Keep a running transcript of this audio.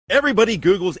Everybody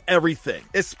Googles everything,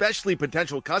 especially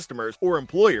potential customers or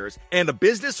employers, and a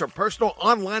business or personal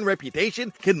online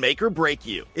reputation can make or break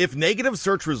you. If negative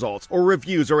search results or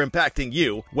reviews are impacting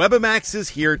you, Webamax is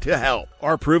here to help.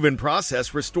 Our proven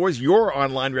process restores your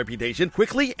online reputation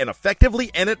quickly and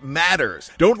effectively, and it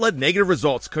matters. Don't let negative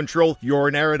results control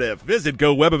your narrative. Visit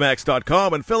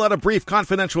GoWebamax.com and fill out a brief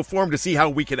confidential form to see how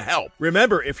we can help.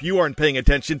 Remember, if you aren't paying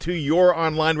attention to your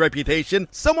online reputation,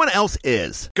 someone else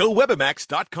is.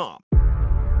 GoWebamax.com.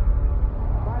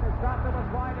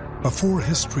 Before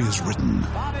history is written,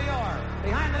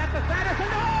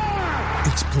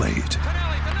 it's played.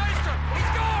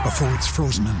 Before it's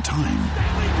frozen in time,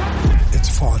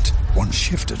 it's fought one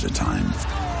shift at a time.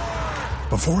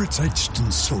 Before it's etched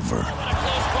in silver,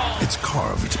 it's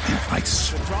carved in ice.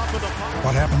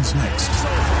 What happens next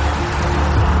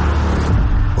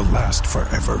will last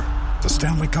forever. The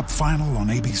Stanley Cup Final on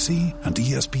ABC and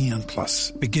ESPN Plus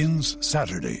begins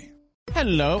Saturday.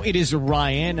 Hello, it is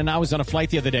Ryan, and I was on a flight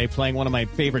the other day playing one of my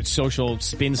favorite social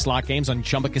spin slot games on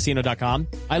ChumbaCasino.com.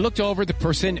 I looked over at the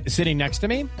person sitting next to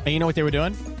me, and you know what they were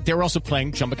doing? They were also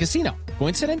playing Chumba Casino.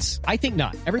 Coincidence? I think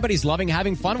not. Everybody's loving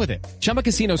having fun with it. Chumba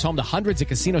Casino is home to hundreds of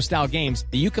casino-style games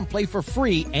that you can play for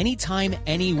free anytime,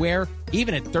 anywhere,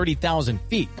 even at 30,000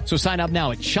 feet. So sign up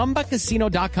now at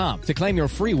ChumbaCasino.com to claim your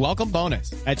free welcome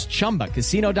bonus. That's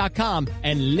ChumbaCasino.com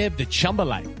and live the Chumba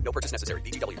life. No purchase necessary.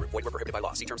 VGW. Void where prohibited by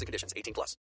law. See terms and conditions. 18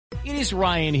 plus. It is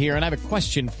Ryan here, and I have a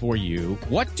question for you.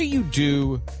 What do you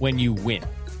do when you win?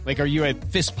 Like, are you a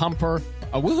fist pumper,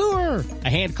 a woohooer, a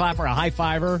hand clapper, a high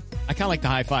fiver? I kind of like the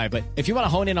high five, but if you want to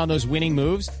hone in on those winning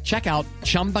moves, check out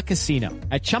Chumba Casino.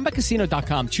 At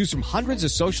ChumbaCasino.com, choose from hundreds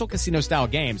of social casino-style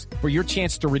games for your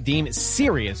chance to redeem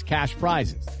serious cash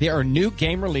prizes. There are new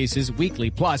game releases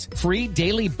weekly, plus free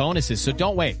daily bonuses, so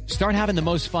don't wait. Start having the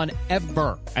most fun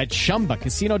ever at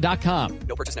ChumbaCasino.com.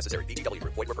 No purchase necessary. VGW.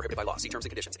 Void where prohibited by law. See terms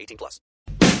and conditions. 18 plus.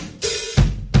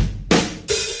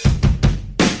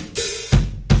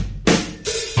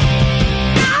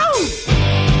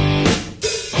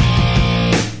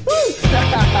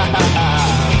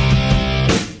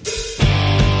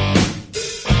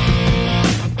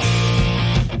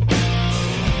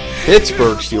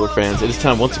 Pittsburgh Steelers fans, it is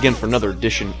time once again for another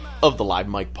edition of the Live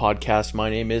Mike Podcast. My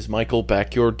name is Michael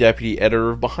Beck, your deputy editor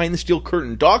of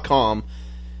BehindTheSteelCurtain.com,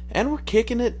 and we're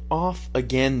kicking it off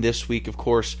again this week, of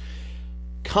course,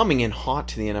 coming in hot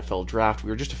to the NFL Draft.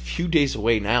 We are just a few days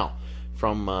away now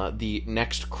from the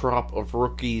next crop of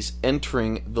rookies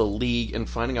entering the league and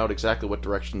finding out exactly what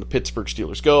direction the Pittsburgh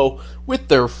Steelers go with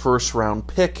their first-round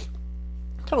pick.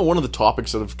 Kind of one of the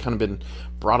topics that have kind of been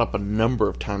brought up a number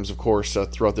of times, of course,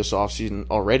 throughout this offseason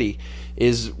already,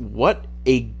 is what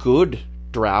a good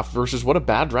draft versus what a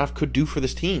bad draft could do for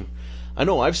this team. I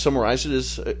know I've summarized it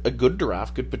as a good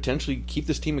draft could potentially keep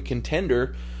this team a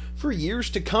contender for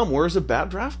years to come, whereas a bad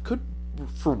draft could,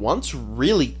 for once,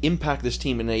 really impact this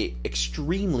team in a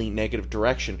extremely negative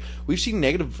direction. We've seen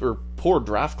negative or poor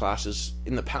draft classes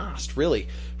in the past, really,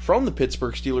 from the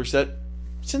Pittsburgh Steelers that,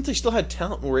 since they still had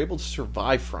talent, were able to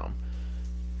survive from.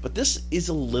 But this is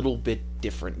a little bit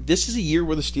different. This is a year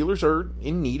where the Steelers are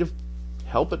in need of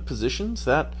help at positions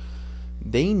that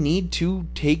they need to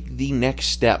take the next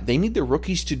step. They need their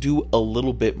rookies to do a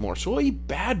little bit more. So a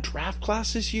bad draft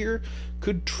class this year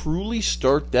could truly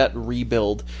start that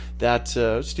rebuild that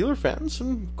Steeler fans,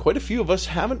 and quite a few of us,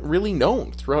 haven't really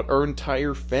known throughout our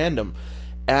entire fandom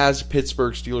as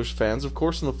Pittsburgh Steelers fans. Of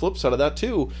course, on the flip side of that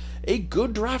too, a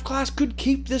good draft class could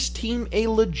keep this team a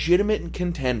legitimate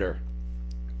contender.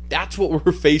 That's what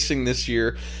we're facing this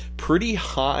year. Pretty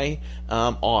high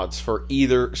odds for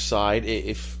either side.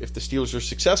 If the Steelers are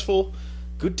successful,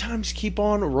 good times keep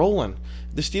on rolling.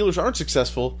 If the Steelers aren't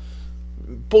successful,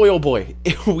 boy oh boy,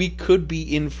 we could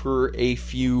be in for a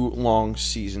few long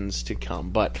seasons to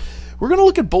come. But we're going to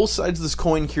look at both sides of this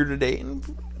coin here today. And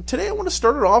today I want to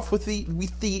start it off with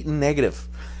the negative.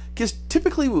 Because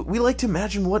typically we like to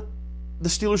imagine what the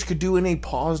Steelers could do in a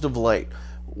positive light.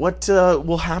 What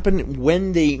will happen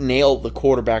when they nail the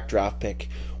quarterback draft pick,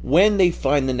 when they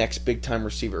find the next big-time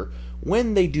receiver,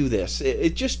 when they do this.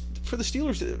 It just, for the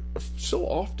Steelers, so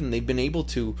often they've been able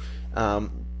to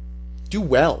do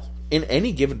well in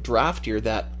any given draft year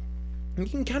that you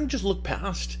can kind of just look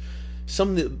past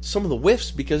some of the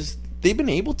whiffs, because they've been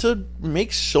able to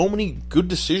make so many good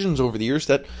decisions over the years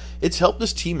that it's helped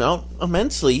this team out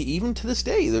immensely, even to this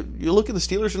day. You look at the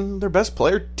Steelers and their best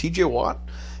player, TJ Watt,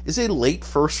 is a late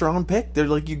first-round pick. They're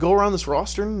like, you go around this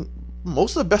roster, and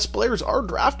most of the best players are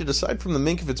drafted, aside from the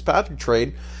Minkah Fitzpatrick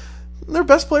trade. Their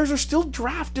best players are still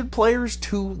drafted players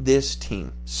to this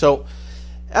team. So,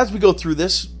 as we go through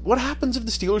this, what happens if the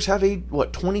Steelers have a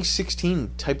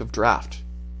 2016 type of draft?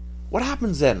 What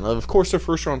happens then? Of course, their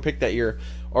first-round pick that year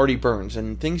already burns,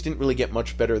 and things didn't really get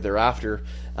much better thereafter.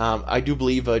 I do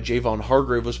believe Javon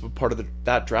Hargrave was part of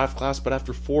that draft class, but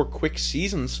after 4 quick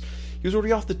seasons, he was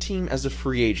already off the team as a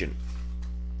free agent.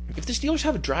 If the Steelers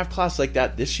have a draft class like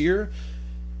that this year,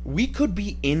 we could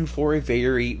be in for a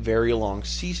very, very long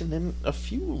season, and a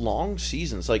few long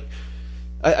seasons. Like,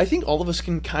 I think all of us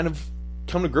can kind of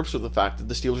come to grips with the fact that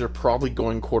the Steelers are probably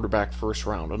going quarterback first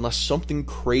round, unless something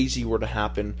crazy were to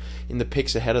happen in the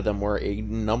picks ahead of them where a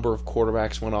number of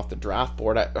quarterbacks went off the draft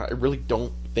board. I really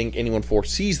don't think anyone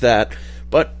foresees that,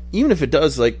 but even if it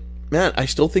does, like, man, I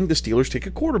still think the Steelers take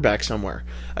a quarterback somewhere.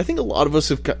 I think a lot of us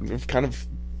have kind of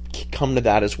come to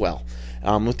that as well.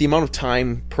 With the amount of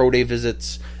time, pro day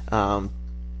visits,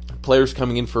 players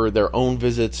coming in for their own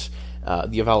visits,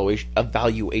 the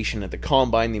evaluation at the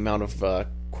combine, the amount of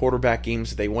quarterback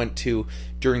games they went to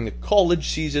during the college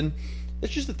season.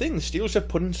 It's just the thing. The Steelers have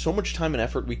put in so much time and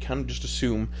effort, we kind of just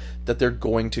assume that they're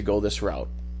going to go this route.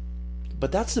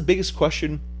 But that's the biggest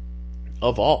question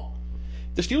of all.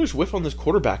 If the Steelers whiff on this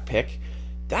quarterback pick,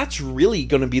 that's really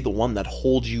going to be the one that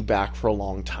holds you back for a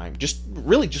long time. Just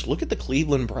look at the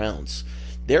Cleveland Browns.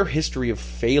 Their history of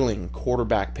failing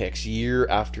quarterback picks year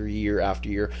after year after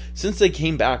year, since they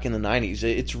came back in the 90s,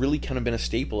 it's really kind of been a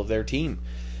staple of their team.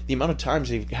 The amount of times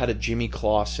they've had a Jimmy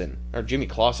Clausen, I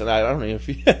don't know if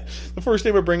the first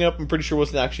name I bring up, I'm pretty sure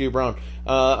wasn't actually a Brown.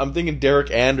 I'm thinking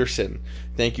Derek Anderson.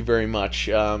 Thank you very much.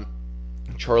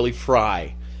 Charlie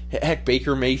Fry. Heck,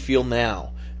 Baker Mayfield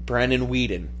now. Brandon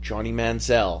Whedon. Johnny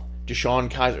Manziel. Deshaun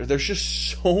Kaiser. There's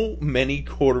just so many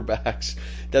quarterbacks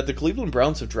that the Cleveland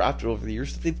Browns have drafted over the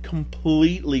years that they've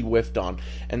completely whiffed on.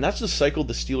 And that's the cycle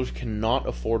the Steelers cannot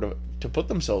afford to put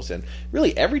themselves in.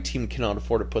 Really, every team cannot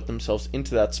afford to put themselves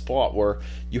into that spot where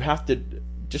you have to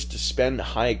just to spend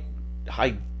high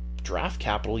draft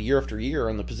capital year after year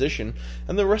on the position,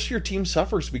 and the rest of your team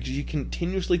suffers because you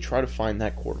continuously try to find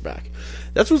that quarterback.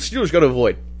 That's what the Steelers got to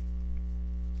avoid.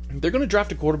 If they're going to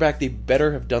draft a quarterback, they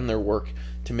better have done their work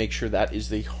to make sure that is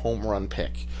the home run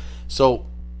pick. So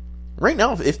right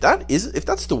now, if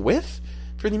that's the whiff,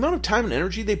 for the amount of time and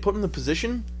energy they put in the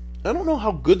position, I don't know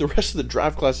how good the rest of the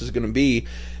draft class is going to be.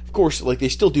 Of course, like, they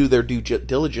still do their due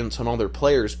diligence on all their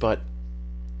players, but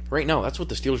right now that's what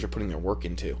the Steelers are putting their work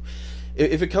into.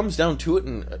 If it comes down to it,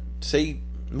 and say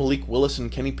Malik Willis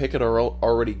and Kenny Pickett are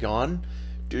already gone,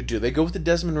 do they go with the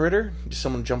Desmond Ridder? Does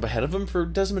someone jump ahead of him for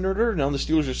Desmond Ridder? Now the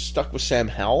Steelers are stuck with Sam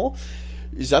Howell.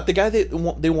 Is that the guy they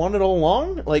wanted all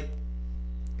along? Like,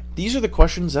 these are the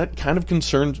questions that kind of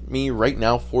concern me right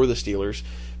now for the Steelers,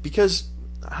 because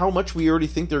how much we already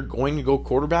think they're going to go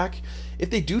quarterback. If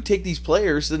they do take these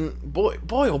players, then boy,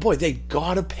 they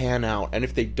gotta pan out. And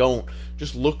if they don't,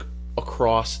 just look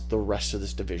across the rest of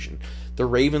this division. The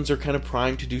Ravens are kind of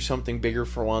primed to do something bigger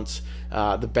for once.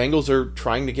 The Bengals are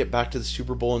trying to get back to the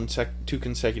Super Bowl in 2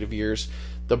 consecutive years.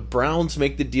 The Browns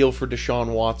make the deal for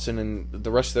Deshaun Watson, and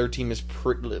the rest of their team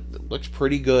looks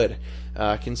pretty good,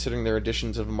 considering their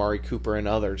additions of Amari Cooper and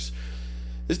others.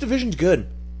 This division's good.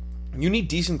 You need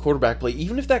decent quarterback play,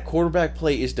 even if that quarterback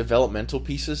play is developmental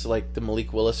pieces like the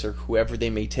Malik Willis or whoever they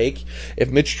may take. If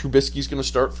Mitch Trubisky's going to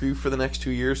start for you for the next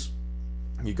 2 years,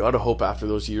 you got to hope after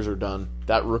those years are done,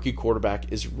 that rookie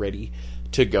quarterback is ready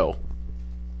to go.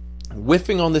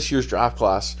 Whiffing on this year's draft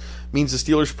class means the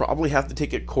Steelers probably have to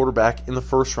take a quarterback in the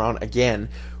first round again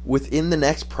within the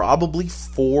next probably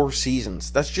 4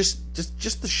 seasons. That's just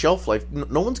the shelf life.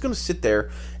 No one's going to sit there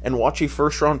and watch a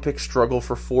first round pick struggle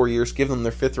for 4 years, give them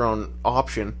their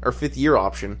 5th year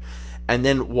option, and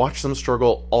then watch them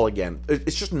struggle all again.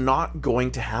 It's just not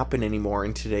going to happen anymore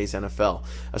in today's NFL,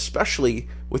 especially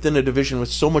within a division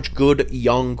with so much good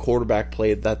young quarterback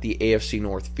play that the AFC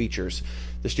North features.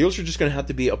 The Steelers are just going to have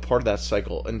to be a part of that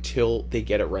cycle until they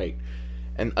get it right.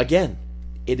 And again,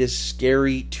 it is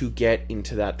scary to get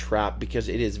into that trap because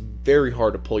it is very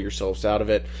hard to pull yourselves out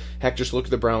of it. Heck, just look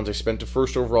at the Browns. They spent the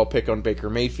first overall pick on Baker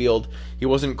Mayfield. He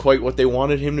wasn't quite what they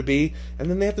wanted him to be. And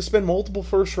then they have to spend multiple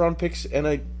first-round picks and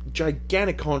a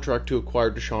gigantic contract to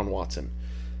acquire Deshaun Watson.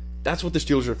 That's what the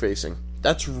Steelers are facing.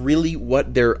 That's really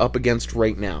what they're up against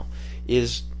right now,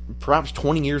 is perhaps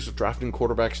 20 years of drafting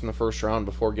quarterbacks in the first round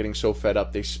before getting so fed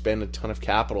up they spend a ton of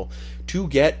capital to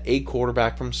get a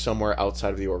quarterback from somewhere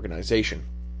outside of the organization.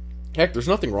 Heck, there's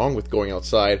nothing wrong with going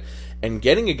outside and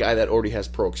getting a guy that already has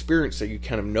pro experience so you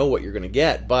kind of know what you're going to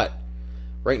get, but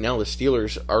right now the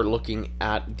Steelers are looking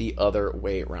at the other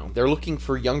way around. They're looking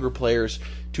for younger players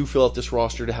to fill out this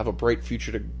roster to have a bright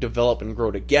future to develop and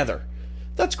grow together.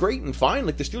 That's great and fine.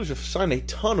 Like, the Steelers have signed a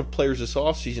ton of players this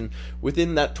offseason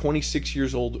within that 26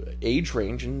 years old age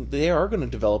range, and they are going to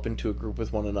develop into a group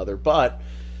with one another, but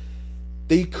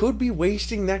they could be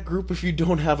wasting that group if you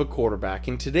don't have a quarterback.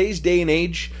 In today's day and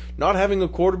age, not having a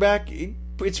quarterback,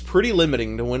 it's pretty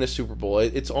limiting to win a Super Bowl.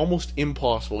 It's almost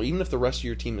impossible. Even if the rest of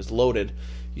your team is loaded,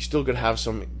 you still could have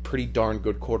some pretty darn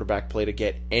good quarterback play to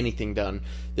get anything done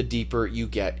the deeper you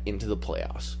get into the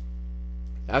playoffs.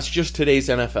 That's just today's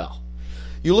NFL.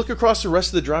 You look across the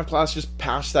rest of the draft class just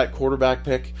past that quarterback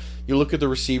pick, you look at the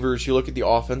receivers, you look at the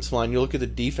offensive line, you look at the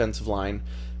defensive line.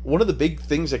 One of the big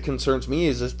things that concerns me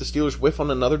is if the Steelers whiff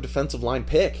on another defensive line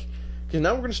pick. Because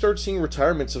now we're going to start seeing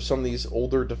retirements of some of these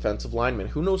older defensive linemen.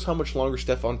 Who knows how much longer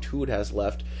Stephon Tuitt has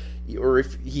left, or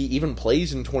if he even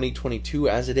plays in 2022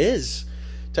 as it is.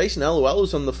 Tyson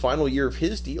Alualu's on the final year of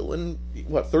his deal, and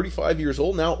 35 years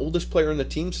old now, oldest player on the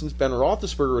team since Ben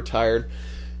Roethlisberger retired.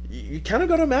 You kind of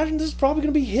got to imagine this is probably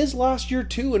going to be his last year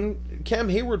too, and Cam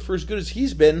Hayward, for as good as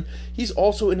he's been, he's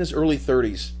also in his early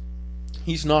 30s.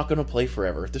 He's not going to play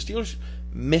forever. If the Steelers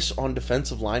miss on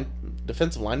defensive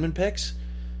lineman picks,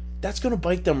 that's going to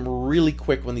bite them really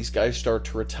quick when these guys start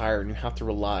to retire, and you have to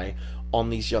rely on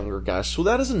these younger guys. So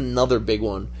that is another big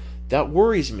one that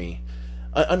worries me.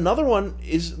 Another one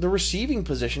is the receiving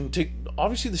position.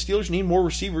 Obviously, the Steelers need more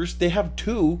receivers. They have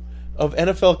 2 of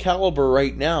NFL caliber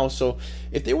right now. So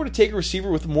if they were to take a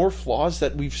receiver with more flaws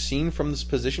that we've seen from this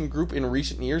position group in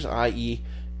recent years, i.e.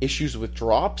 issues with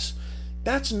drops,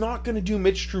 that's not going to do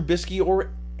Mitch Trubisky or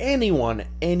anyone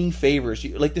any favors. The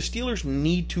Steelers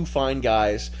need to find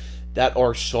guys that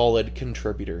are solid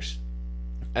contributors.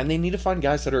 And they need to find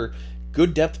guys that are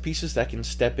good depth pieces that can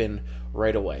step in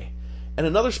right away. And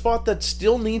another spot that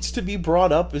still needs to be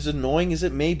brought up, as annoying as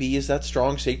it may be, is that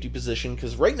strong safety position.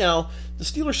 Because right now, the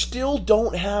Steelers still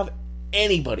don't have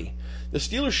anybody. The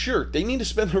Steelers, sure, they need to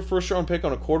spend their first-round pick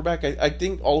on a quarterback. I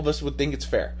think all of us would think it's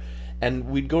fair. And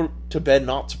we'd go to bed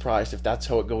not surprised if that's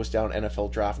how it goes down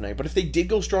NFL draft night. But if they did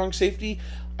go strong safety,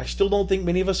 I still don't think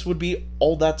many of us would be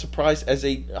all that surprised as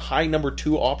a high number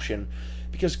 2 option.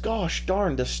 Because gosh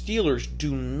darn, the Steelers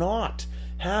do not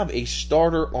have a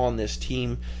starter on this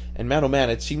team. And man, oh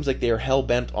man, it seems like they are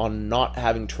hell-bent on not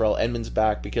having Terrell Edmunds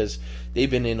back because they've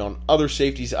been in on other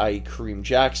safeties, i.e. Kareem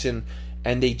Jackson,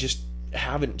 and they just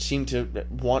haven't seemed to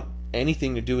want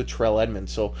anything to do with Terrell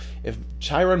Edmunds. So if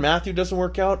Tyrann Mathieu doesn't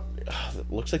work out,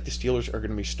 it looks like the Steelers are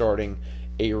going to be starting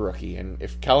a rookie. And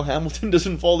if Kyle Hamilton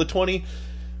doesn't fall to 20,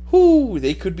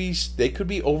 they could be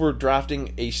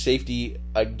overdrafting a safety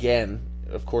again.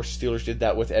 Of course, the Steelers did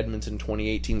that with Edmonds in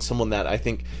 2018, someone that I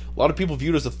think a lot of people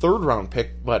viewed as a third-round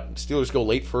pick, but Steelers go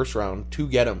late first round to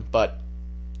get him. But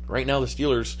right now, the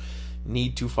Steelers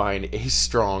need to find a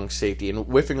strong safety, and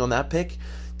whiffing on that pick,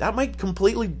 that might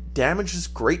completely damage this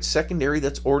great secondary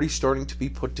that's already starting to be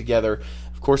put together.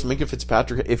 Of course, Minkah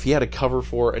Fitzpatrick, if he had to cover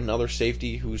for another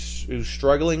safety who's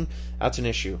struggling, that's an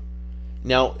issue.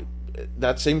 Now,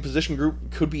 that same position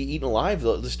group could be eaten alive.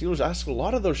 The Steelers ask a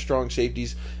lot of those strong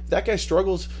safeties. If that guy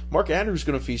struggles, Mark Andrews is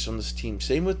going to feast on this team.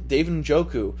 Same with David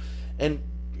Njoku. And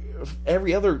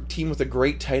every other team with a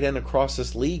great tight end across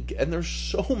this league. And there's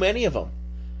so many of them.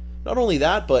 Not only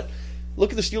that, but look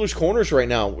at the Steelers' corners right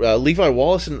now. Levi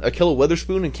Wallace and Ahkello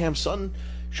Witherspoon and Cam Sutton.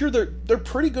 Sure, they're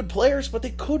pretty good players, but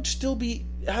they could still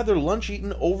have their lunch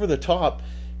eaten over the top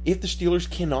if the Steelers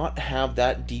cannot have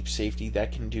that deep safety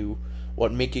that can do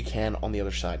what Minkah can on the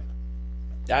other side.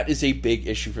 That is a big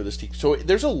issue for this team. So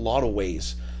there's a lot of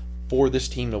ways for this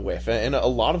team to whiff, and a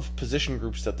lot of position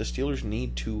groups that the Steelers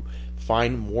need to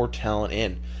find more talent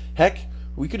in. Heck,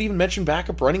 we could even mention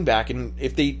backup running back, and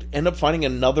if they end up finding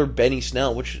another Benny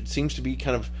Snell, which seems to be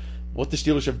kind of what the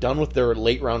Steelers have done with their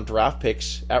late round draft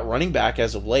picks at running back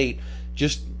as of late,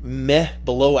 just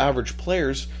below average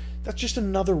players, that's just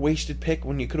another wasted pick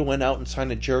when you could have went out and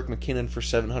signed a Jerick McKinnon for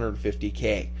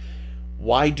 $750K.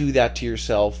 Why do that to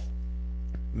yourself?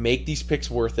 Make these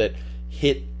picks worth it.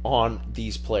 Hit on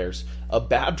these players. A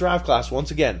bad draft class,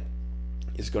 once again,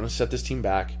 is going to set this team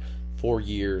back for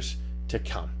years to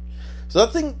come. So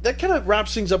that kind of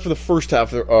wraps things up for the first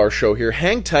half of our show here.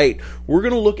 Hang tight. We're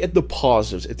going to look at the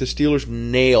positives if the Steelers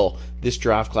nail this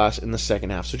draft class in the second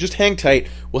half. So just hang tight.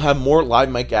 We'll have more live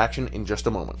mic action in just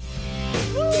a moment.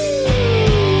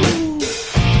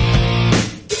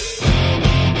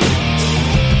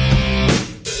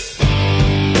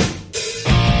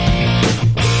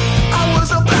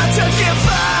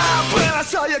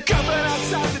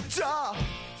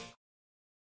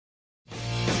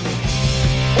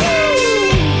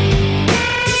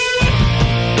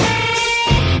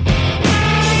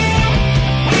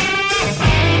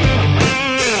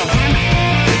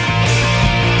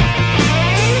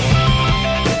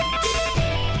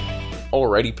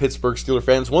 Alrighty, Pittsburgh Steelers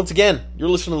fans. Once again, you're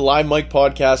listening to the Live Mike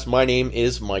Podcast. My name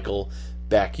is Michael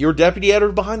Beck, your deputy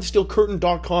editor behind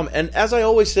BehindTheSteelCurtain.com. And as I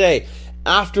always say,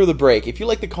 after the break, if you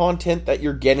like the content that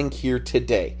you're getting here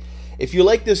today, if you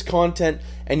like this content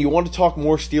and you want to talk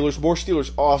more Steelers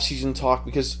offseason talk,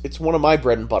 because it's one of my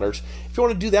bread and butters, if you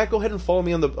want to do that, go ahead and follow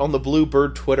me on the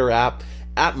Bluebird Twitter app,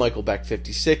 at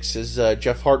MichaelBeck56, as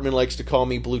Jeff Hartman likes to call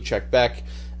me, Blue Check Beck.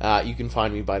 You can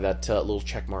find me by that little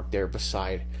check mark there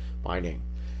beside my name.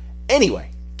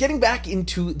 Anyway, getting back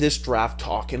into this draft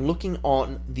talk and looking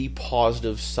on the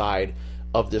positive side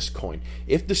of this coin.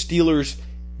 If the Steelers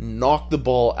knock the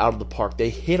ball out of the park, they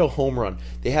hit a home run,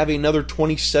 they have another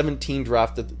 2017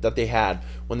 draft that they had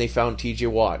when they found TJ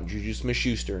Watt and Juju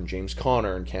Smith-Schuster and James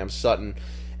Conner and Cam Sutton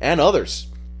and others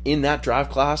in that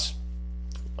draft class.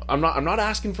 I'm not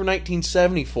asking for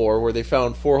 1974 where they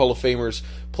found 4 Hall of Famers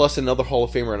plus another Hall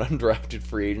of Famer in undrafted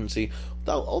free agency,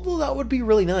 although that would be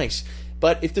really nice.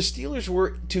 But if the Steelers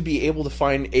were to be able to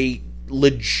find a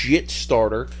legit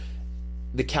starter,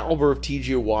 the caliber of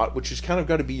TJ Watt, which has kind of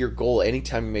got to be your goal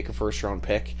anytime you make a first-round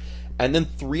pick, and then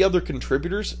 3 other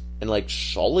contributors, and like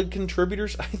solid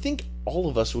contributors, I think all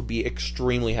of us would be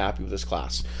extremely happy with this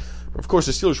class. Of course,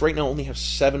 the Steelers right now only have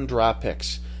 7 draft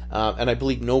picks, and I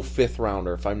believe no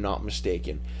 5th-rounder, if I'm not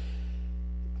mistaken.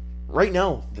 Right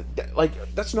now,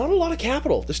 that's not a lot of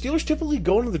capital. The Steelers typically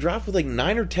go into the draft with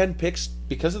 9 or 10 picks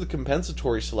because of the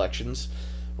compensatory selections.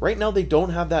 Right now, they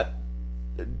don't have that.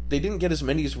 They didn't get as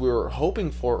many as we were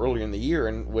hoping for earlier in the year,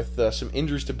 and with some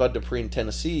injuries to Bud Dupree in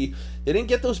Tennessee, they didn't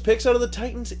get those picks out of the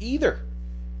Titans either.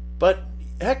 But,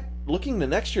 heck, looking to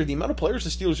next year, the amount of players the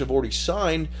Steelers have already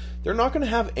signed, they're not going to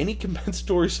have any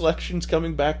compensatory selections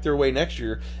coming back their way next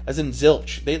year, as in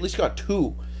zilch. They at least got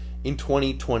 2 in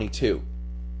 2022.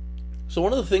 So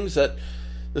one of the things that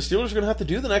the Steelers are going to have to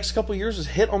do the next couple of years is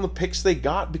hit on the picks they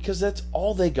got, because that's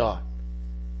all they got.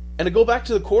 And to go back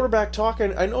to the quarterback talk,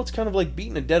 I know it's kind of like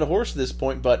beating a dead horse at this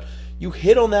point, but you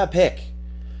hit on that pick.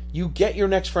 You get your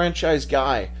next franchise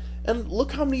guy. And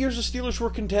look how many years the Steelers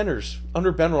were contenders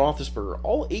under Ben Roethlisberger.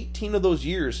 All 18 of those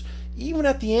years, even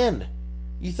at the end,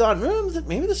 you thought,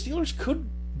 maybe the Steelers could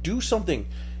do something.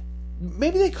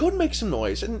 Maybe they could make some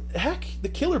noise. And heck, the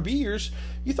Killer B years,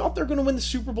 you thought they were going to win the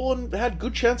Super Bowl and had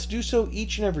good chance to do so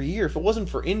each and every year. If it wasn't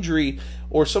for injury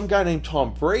or some guy named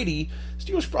Tom Brady,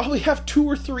 Steelers probably have 2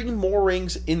 or 3 more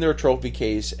rings in their trophy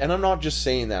case. And I'm not just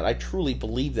saying that. I truly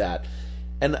believe that.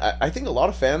 And I think a lot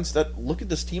of fans that look at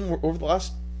this team over the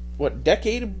last,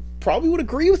 decade probably would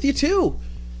agree with you too.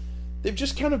 They've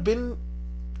just kind of been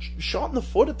shot in the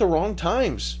foot at the wrong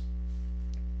times.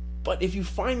 But if you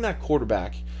find that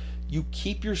quarterback, you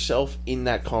keep yourself in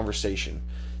that conversation.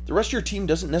 The rest of your team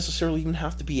doesn't necessarily even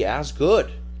have to be as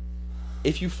good.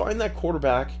 If you find that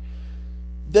quarterback,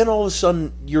 then all of a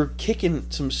sudden you're kicking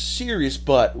some serious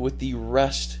butt with the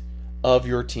rest of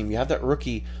your team. You have that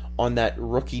rookie on that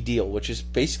rookie deal, which is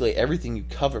basically everything you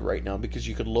covet right now, because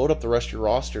you could load up the rest of your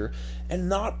roster and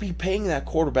not be paying that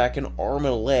quarterback an arm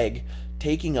and a leg,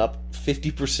 taking up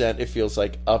 50%, it feels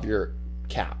like, of your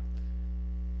cap.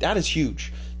 That is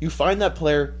huge. You find that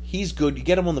player, he's good, you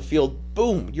get him on the field,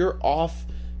 boom, you're off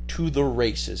to the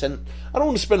races. And I don't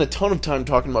want to spend a ton of time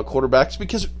talking about quarterbacks,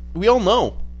 because we all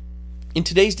know, in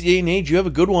today's day and age, you have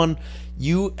a good one,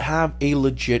 you have a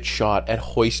legit shot at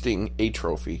hoisting a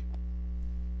trophy.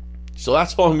 So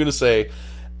that's all I'm going to say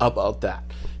about that.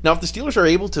 Now, if the Steelers are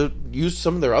able to use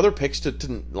some of their other picks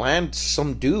to land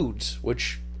some dudes,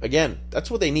 which, again,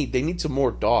 that's what they need. They need some more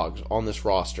dogs on this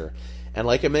roster. And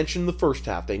like I mentioned in the first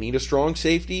half, they need a strong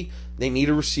safety, they need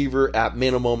a receiver at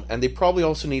minimum, and they probably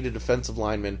also need a defensive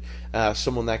lineman,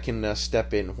 someone that can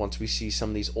step in once we see some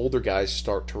of these older guys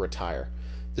start to retire.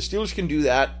 The Steelers can do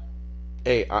that.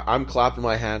 Hey, I'm clapping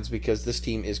my hands, because this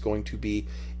team is going to be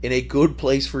in a good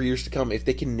place for years to come if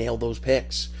they can nail those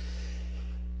picks.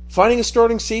 Finding a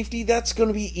starting safety, that's going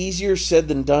to be easier said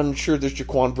than done. Sure, there's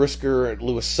Jaquan Brisker and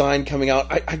Lewis Sine coming out.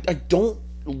 I don't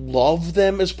love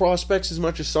them as prospects as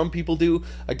much as some people do.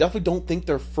 I definitely don't think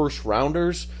they're first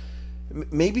rounders.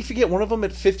 Maybe if you get one of them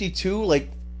at 52,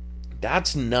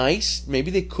 that's nice. Maybe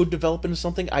they could develop into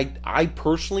something. I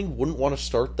personally wouldn't want to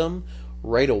start them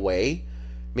right away.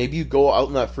 Maybe you go out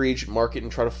in that free agent market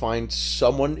and try to find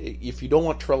someone, if you don't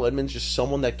want Terrell Edmonds, just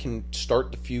someone that can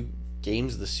start the few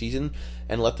games of the season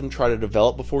and let them try to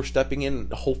develop before stepping in.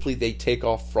 Hopefully they take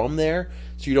off from there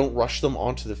so you don't rush them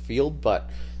onto the field, but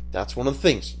that's one of the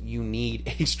things. You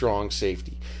need a strong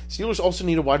safety. Steelers also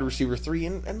need a wide receiver 3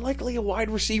 and likely a wide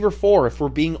receiver 4, if we're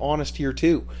being honest here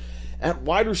too. At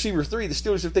wide receiver 3, the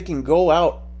Steelers, if they can go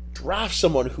out, draft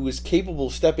someone who is capable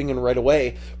of stepping in right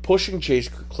away, pushing Chase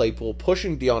Claypool,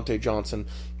 pushing Deontay Johnson,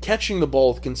 catching the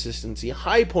ball with consistency,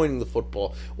 high pointing the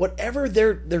football, whatever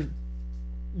their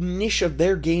niche of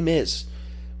their game is.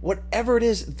 whatever it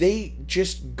is, they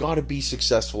just got to be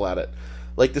successful at it.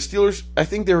 Like the Steelers, I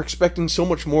think they're expecting so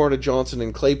much more out of Johnson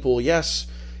and Claypool. Yes,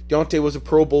 Deontay was a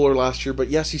Pro Bowler last year, but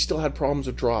yes, he still had problems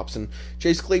with drops. And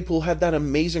Chase Claypool had that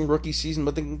amazing rookie season,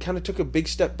 but then kind of took a big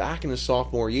step back in his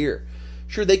sophomore year.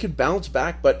 Sure, they could bounce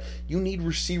back, but you need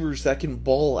receivers that can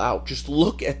ball out. Just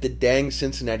look at the dang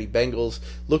Cincinnati Bengals.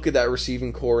 Look at that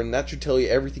receiving core, and that should tell you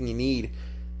everything you need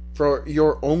for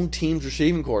your own team's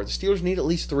receiving core. The Steelers need at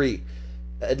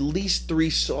least three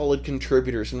solid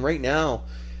contributors. And right now,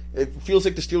 it feels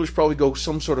like the Steelers probably go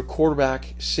some sort of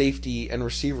quarterback, safety, and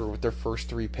receiver with their first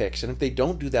 3 picks. And if they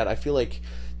don't do that, I feel like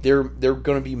they're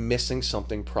going to be missing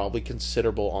something probably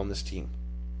considerable on this team.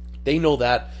 They know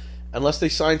that. Unless they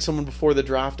sign someone before the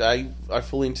draft, I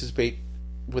fully anticipate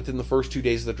within the first 2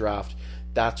 days of the draft,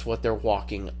 that's what they're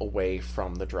walking away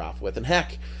from the draft with. And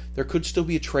heck, there could still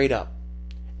be a trade up.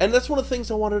 And that's one of the things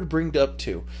I wanted to bring up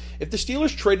too. If the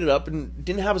Steelers traded up and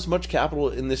didn't have as much capital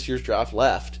in this year's draft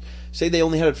left, say they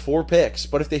only had 4 picks,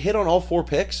 but if they hit on all 4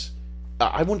 picks,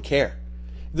 I wouldn't care.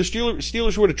 If the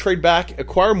Steelers were to trade back,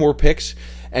 acquire more picks,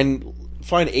 and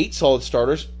find 8 solid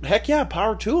starters, heck yeah,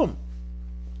 power to them.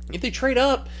 If they trade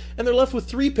up and they're left with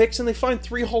 3 picks and they find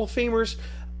 3 Hall of Famers,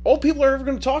 all people are ever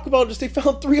going to talk about is they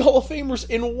found 3 Hall of Famers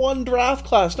in one draft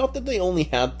class. Not that they only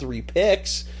had 3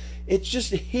 picks. It's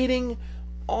just hitting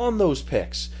on those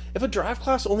picks. If a draft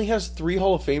class only has 3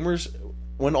 Hall of Famers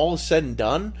when all is said and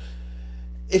done,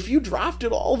 if you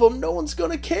drafted all of them, no one's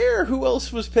going to care who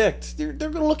else was picked. They're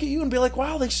going to look at you and be like,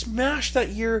 wow, they smashed that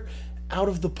year out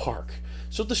of the park.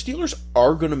 So if the Steelers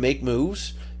are going to make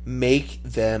moves, make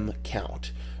them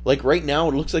count. Like right now,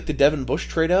 it looks like the Devin Bush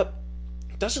trade up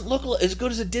doesn't look as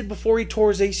good as it did before he tore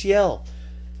his ACL.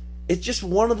 It's just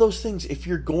one of those things. If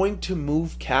you're going to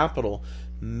move capital,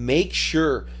 make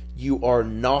sure you are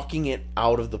knocking it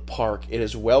out of the park. It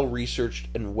is well researched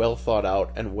and well thought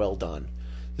out and well done.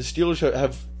 The Steelers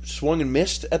have swung and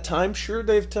missed at times. Sure,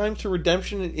 they have times to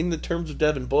redemption in the terms of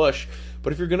Devin Bush,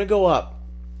 but if you're going to go up,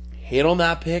 hit on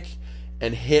that pick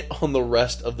and hit on the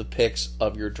rest of the picks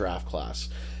of your draft class.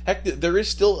 Heck, there is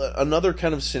still another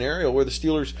kind of scenario where the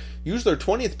Steelers use their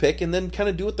 20th pick and then kind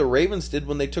of do what the Ravens did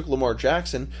when they took Lamar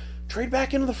Jackson, trade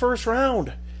back into the first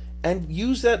round, and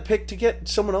use that pick to get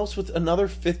someone else with another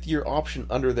 5th-year option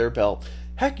under their belt.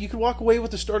 Heck, you could walk away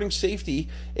with a starting safety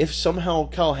if somehow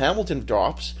Kyle Hamilton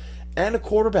drops, and a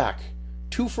quarterback.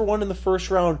 2 for 1 in the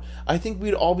first round. I think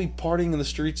we'd all be partying in the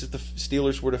streets if the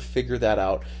Steelers were to figure that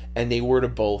out and they were to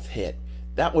both hit.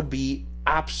 That would be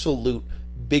absolute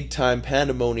big-time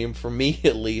pandemonium, for me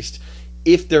at least,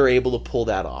 if they're able to pull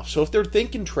that off. So if they're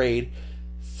thinking trade,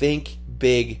 think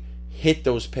big, hit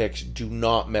those picks, do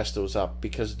not mess those up,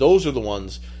 because those are the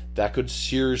ones that could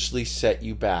seriously set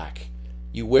you back.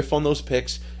 You whiff on those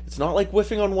picks, it's not like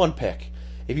whiffing on one pick.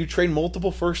 If you trade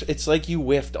multiple firsts, it's like you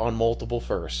whiffed on multiple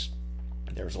firsts.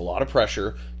 There's a lot of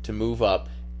pressure to move up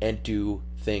and do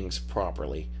things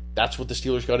properly. That's what the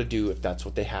Steelers got to do if that's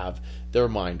what they have their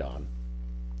mind on.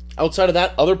 Outside of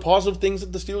that, other positive things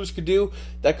that the Steelers could do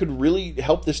that could really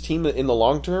help this team in the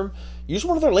long term, use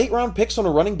one of their late round picks on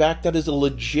a running back that is a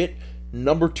legit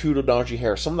number 2 to Najee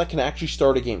Harris. Someone that can actually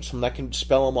start a game, someone that can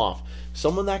spell them off,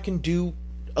 someone that can do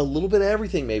a little bit of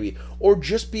everything maybe, or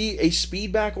just be a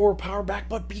speed back or a power back,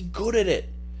 but be good at it.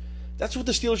 That's what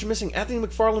the Steelers are missing. Anthony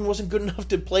McFarland wasn't good enough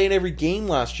to play in every game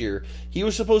last year. He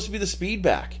was supposed to be the speed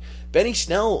back. Benny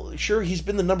Snell, sure, he's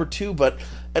been the number 2, but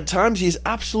at times he has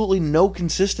absolutely no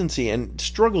consistency and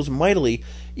struggles mightily.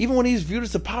 Even when he's viewed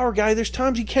as the power guy, there's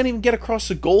times he can't even get across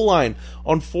the goal line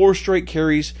on 4 straight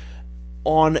carries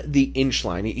on the inch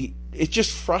line. It's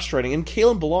just frustrating. And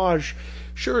Kalen Ballage,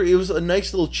 sure, it was a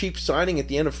nice little cheap signing at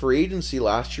the end of free agency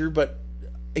last year, but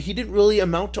he didn't really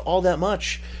amount to all that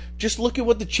much. Just look at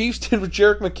what the Chiefs did with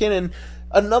Jerick McKinnon,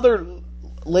 another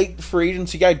late free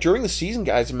agency guy during the season,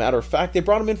 guy, as a matter of fact. They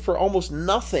brought him in for almost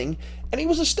nothing, and he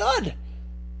was a stud.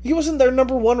 He wasn't their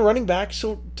number 1 running back,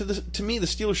 so to me, the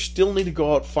Steelers still need to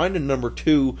go out, find a number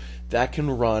 2 that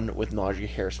can run with Najee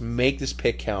Harris. Make this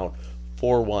pick count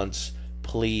for once,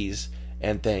 please,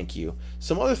 and thank you.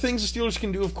 Some other things the Steelers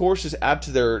can do, of course, is add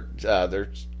to their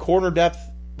corner depth.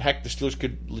 Heck, the Steelers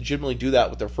could legitimately do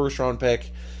that with their first-round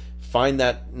pick. Find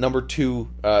that number 2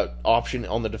 option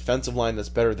on the defensive line that's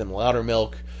better than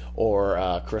Loudermilk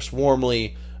or Chris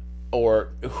Wormley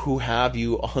or who have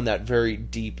you on that very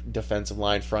deep defensive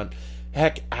line front.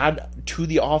 Heck, add to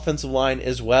the offensive line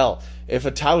as well. If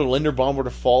a Tyler Linderbaum were to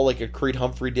fall like a Creed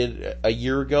Humphrey did a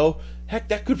year ago, heck,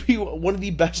 that could be one of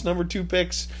the best number 2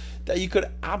 picks that you could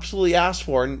absolutely ask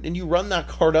for. And you run that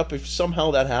card up if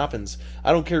somehow that happens.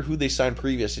 I don't care who they signed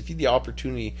previous. If you have the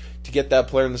opportunity to get that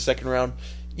player in the second round,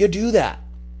 you do that.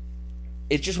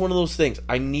 it's just one of those things.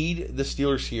 I need the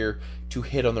Steelers here to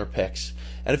hit on their picks.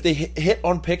 And if they hit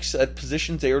on picks at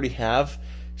positions they already have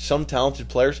some talented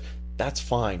players, that's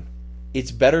fine.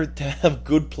 It's better to have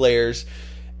good players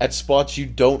at spots you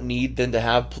don't need than to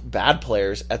have bad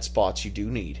players at spots you do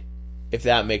need, if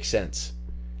that makes sense.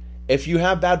 If you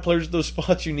have bad players at those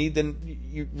spots you need, then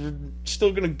you're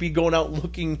still going to be going out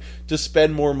looking to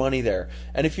spend more money there.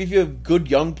 And if you have good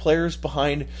young players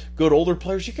behind good older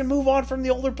players, you can move on from the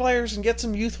older players and get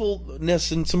some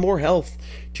youthfulness and some more health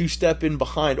to step in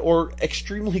behind, or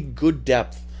extremely good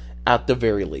depth at the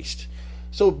very least.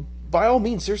 So by all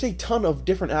means, there's a ton of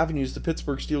different avenues the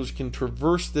Pittsburgh Steelers can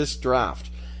traverse this draft.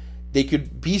 They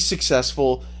could be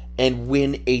successful and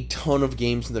win a ton of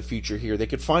games in the future here. They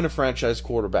could find a franchise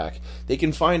quarterback. They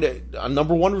can find a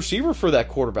number one receiver for that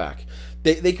quarterback.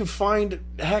 They could find,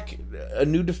 heck, a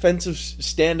new defensive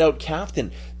standout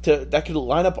captain that could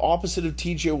line up opposite of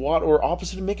TJ Watt or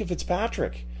opposite of Minkah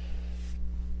Fitzpatrick.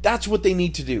 That's what they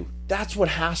need to do. That's what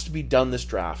has to be done this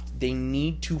draft. They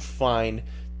need to find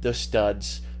the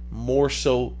studs more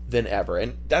so than ever.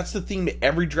 And that's the theme to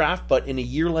every draft, but in a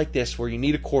year like this where you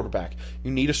need a quarterback,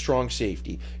 you need a strong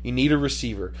safety, you need a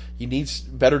receiver, you need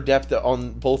better depth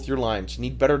on both your lines, you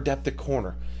need better depth at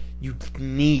corner, you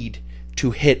need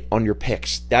to hit on your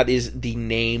picks. That is the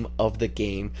name of the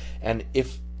game. And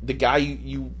if the guy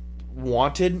you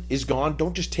wanted is gone,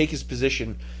 don't just take his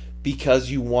position because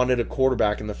you wanted a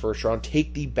quarterback in the first round.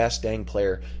 Take the best dang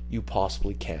player you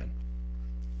possibly can.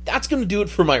 That's going to do it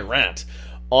for my rant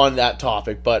on that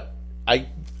topic, but I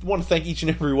want to thank each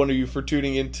and every one of you for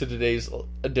tuning in to today's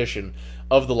edition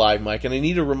of the Live Mic, and I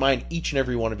need to remind each and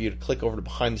every one of you to click over to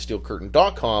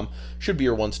BehindTheSteelCurtain.com. Should be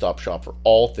your one-stop shop for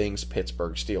all things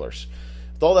Pittsburgh Steelers.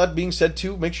 With all that being said,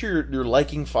 too, make sure you're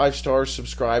liking, 5 stars,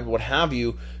 subscribe, what have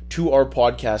you, to our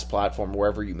podcast platform,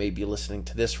 wherever you may be listening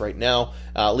to this right now.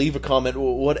 Leave a comment,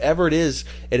 whatever it is.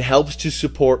 It helps to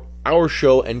support our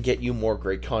show and get you more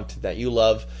great content that you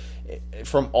love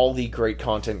from all the great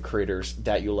content creators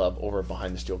that you love over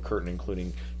Behind the Steel Curtain,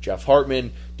 including Jeff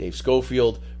Hartman, Dave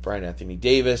Schofield, Brian Anthony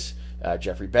Davis,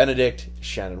 Jeffrey Benedict,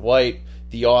 Shannon White,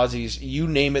 the Aussies, you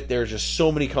name it. There's just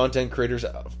so many content creators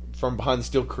from Behind the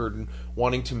Steel Curtain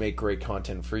wanting to make great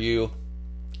content for you.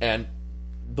 And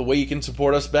the way you can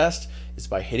support us best is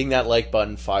by hitting that like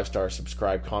button, 5-star,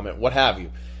 subscribe, comment, what have you.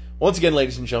 Once again,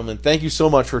 ladies and gentlemen, thank you so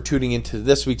much for tuning into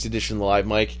this week's edition of the Live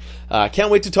Mic. Can't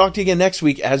wait to talk to you again next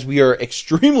week, as we are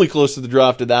extremely close to the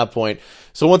draft at that point.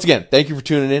 So once again, thank you for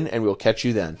tuning in, and we'll catch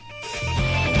you then.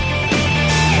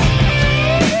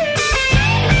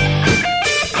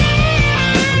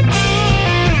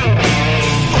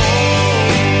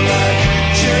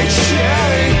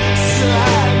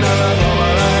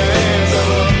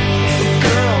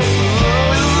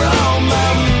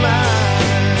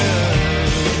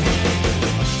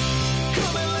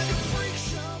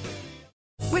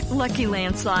 Lucky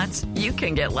Land Slots, you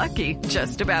can get lucky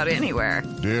just about anywhere.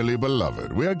 Dearly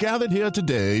beloved, we are gathered here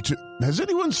today to... Has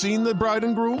anyone seen the bride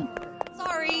and groom?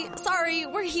 Sorry,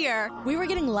 we're here. We were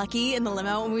getting lucky in the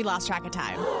limo and we lost track of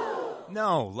time.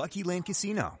 No, Lucky Land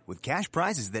Casino, with cash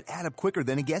prizes that add up quicker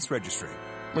than a guest registry.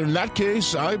 In that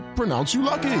case, I pronounce you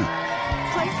lucky.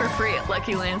 Play for free at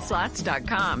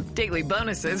LuckyLandSlots.com. Daily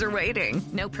bonuses are waiting.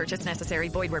 No purchase necessary.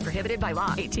 Void where prohibited by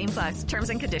law. 18+.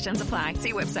 Terms and conditions apply.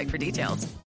 See website for details.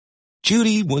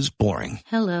 Judy was boring.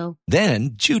 Hello.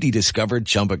 Then Judy discovered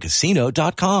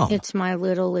ChumbaCasino.com. It's my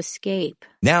little escape.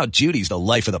 Now Judy's the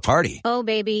life of the party. Oh,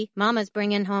 baby, mama's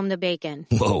bringing home the bacon.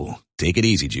 Whoa, take it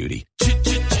easy, Judy.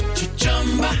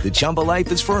 The Chumba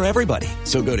life is for everybody.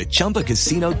 So go to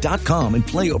ChumbaCasino.com and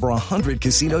play over 100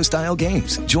 casino-style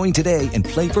games. Join today and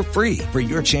play for free for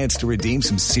your chance to redeem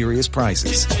some serious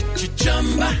prizes.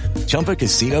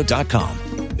 ChumbaCasino.com.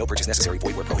 No purchase necessary.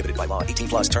 Void where prohibited by law.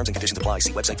 18+. Terms and conditions apply.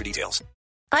 See website for details.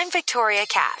 I'm Victoria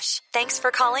Cash. Thanks for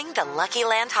calling the Lucky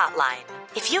Land Hotline.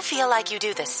 If you feel like you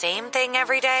do the same thing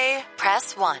every day,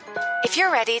 press 1. If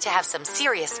you're ready to have some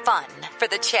serious fun for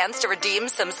the chance to redeem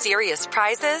some serious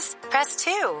prizes, press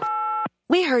 2.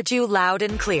 We heard you loud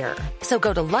and clear. So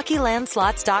go to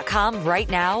LuckyLandSlots.com right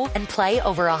now and play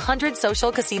over 100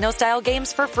 social casino-style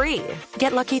games for free.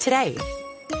 Get lucky today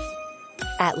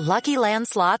at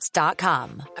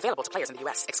LuckyLandSlots.com. Available to players in the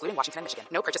U.S., excluding Washington and Michigan.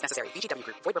 No purchase necessary. VGW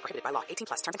Group. Void where prohibited by law. 18+.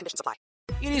 Terms and conditions apply.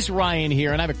 It is Ryan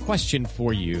here, and I have a question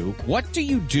for you. What do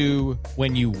you do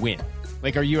when you win?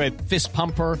 Like, are you a fist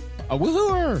pumper, a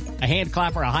woohooer, a hand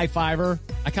clapper, a high fiver?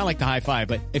 I kind of like the high five,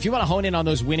 but if you want to hone in on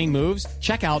those winning moves,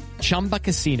 check out Chumba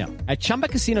Casino. At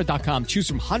ChumbaCasino.com, choose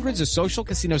from hundreds of social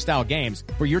casino-style games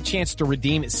for your chance to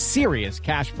redeem serious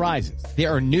cash prizes.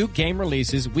 There are new game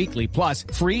releases weekly, plus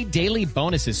free daily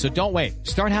bonuses. So don't wait.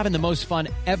 Start having the most fun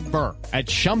ever at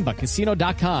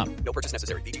ChumbaCasino.com. No purchase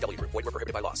necessary. VGW Group. Void where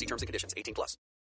prohibited by law. See terms and conditions. 18+.